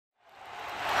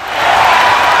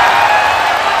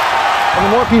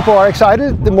And the more people are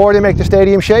excited, the more they make the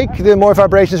stadium shake, the more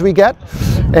vibrations we get.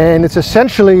 And it's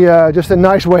essentially just a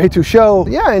nice way to show,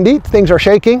 yeah, indeed, things are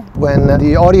shaking when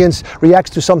the audience reacts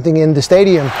to something in the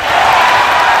stadium.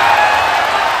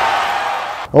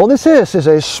 All this is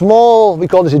a small, we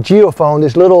call this a geophone,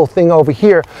 this little thing over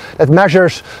here that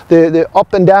measures the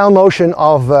up and down motion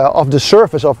of the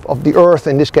surface of the earth,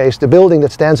 in this case the building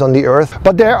that stands on the earth.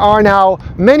 But there are now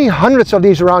many hundreds of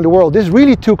these around the world. This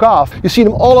really took off. You see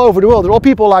them all over the world. There are all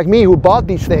people like me who bought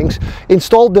these things,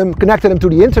 installed them, connected them to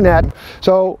the internet.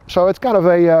 So it's kind of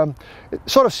a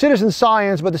sort of citizen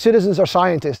science, but the citizens are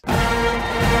scientists.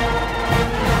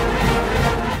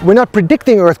 We're not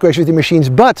predicting earthquakes with the machines,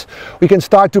 but we can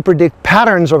start to predict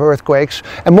patterns of earthquakes,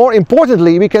 and more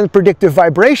importantly, we can predict the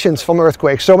vibrations from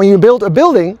earthquakes. So when you build a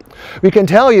building, we can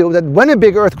tell you that when a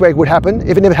big earthquake would happen,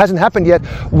 even if it hasn't happened yet,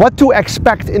 what to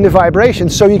expect in the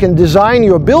vibrations, so you can design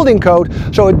your building code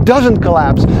so it doesn't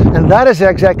collapse. And that is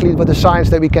exactly what the science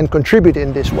that we can contribute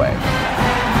in this way.